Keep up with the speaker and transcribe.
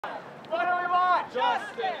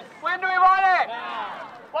Justice! When do we want it? Now.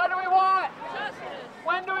 What do we want? Justice!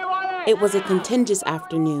 When do we want it? It was a contentious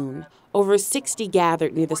afternoon. Over 60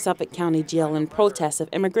 gathered near the Suffolk County jail in protest of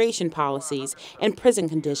immigration policies and prison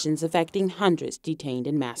conditions affecting hundreds detained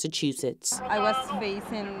in Massachusetts. I was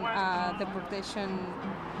facing deportation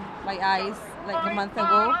by ICE like a month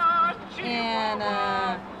ago,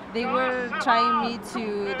 and they were trying me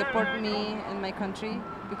to deport me in my country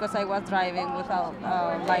because I was driving without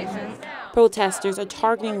license. Protesters are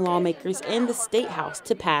targeting lawmakers in the State House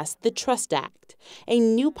to pass the Trust Act, a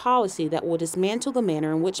new policy that will dismantle the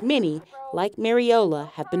manner in which many, like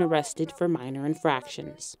Mariola, have been arrested for minor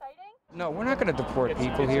infractions. No, we're not going to deport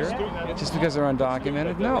people here just because they're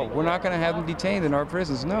undocumented. No, we're not going to have them detained in our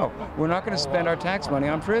prisons. No, we're not going to spend our tax money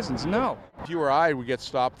on prisons. No. If you or I would get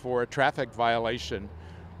stopped for a traffic violation,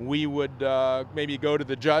 we would maybe go to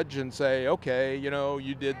the judge and say, okay, you know,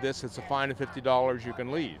 you did this, it's a fine of $50, you can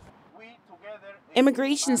leave.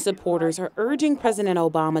 Immigration supporters are urging President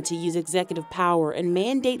Obama to use executive power and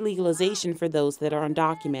mandate legalization for those that are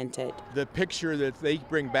undocumented. The picture that they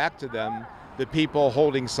bring back to them, the people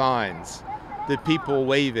holding signs, the people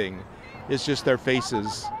waving, is just their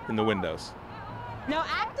faces in the windows. Now,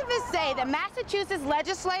 activists say that Massachusetts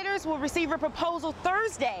legislators will receive a proposal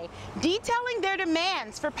Thursday detailing their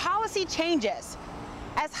demands for policy changes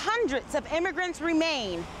as hundreds of immigrants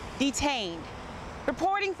remain detained.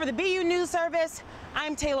 Reporting for the BU News Service,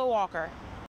 I'm Taylor Walker.